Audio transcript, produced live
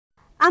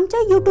आमच्या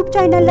यूट्यूब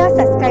चॅनलला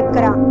सबस्क्राइब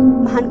करा,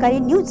 महानकारी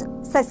न्यूज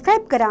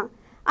सबस्क्राइब करा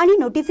आणि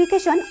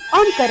नोटिफिकेशन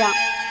ऑन करा।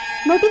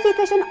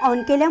 नोटिफिकेशन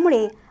ऑन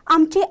केल्यामुळे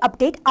आमचे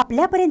अपडेट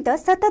आपल्यापर्यंत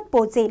सतत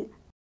पोहोचेल।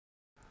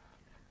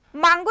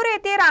 मांगूर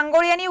येथे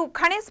रांगोळी आणि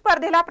उखाणे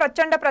स्पर्धेला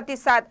प्रचंड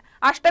प्रतिसाद।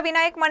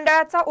 अष्टविनायक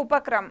मंडळाचा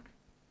उपक्रम।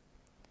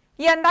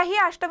 यंदाही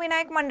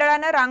अष्टविनायक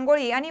मंडळाने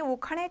रांगोळी आणि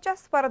उखाण्याच्या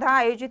स्पर्धा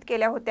आयोजित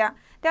केल्या होत्या,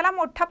 त्याला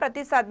मोठा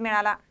प्रतिसाद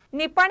मिळाला।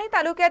 निपाणी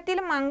तालुक्यातील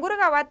मांगूर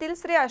गावातील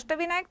श्री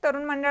अष्टविनायक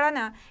तरुण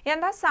मंडळाने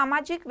यंदा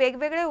सामाजिक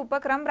वेगवेगळे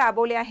उपक्रम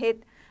राबवले आहेत।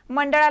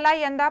 मंडळाला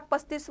यंदा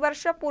 35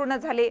 वर्ष पूर्ण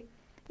झाले।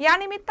 या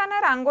निमित्ताने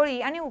रांगोळी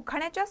आणि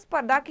उखाण्याच्या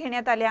स्पर्धा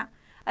घेण्यात आल्या।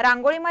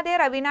 रांगोळीमध्ये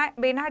रवीना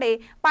बेनाडे,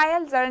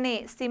 पायल जळणे,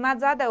 सीमा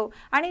जाधव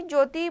आणि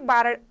ज्योती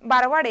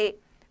बारवाडे,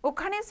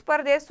 उखाणे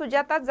स्पर्धेत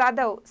सुजाता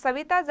जाधव,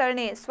 सविता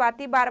जळणे,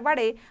 स्वाती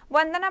बारवाडे,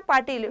 वंदना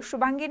पाटील,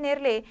 शुभांगी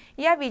नेरले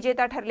या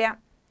विजेता ठरल्या।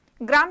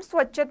 ग्राम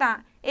स्वच्छता,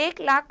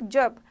 1 लाख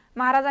जप,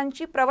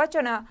 महाराजांची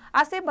प्रवचन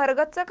असे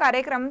भरगच्च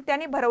कार्यक्रम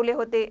त्यांनी भरवले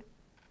होते।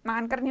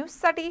 महानकर न्यूज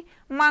साठी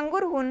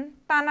मांगूरहून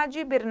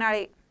तानाजी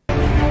बिरनाळे।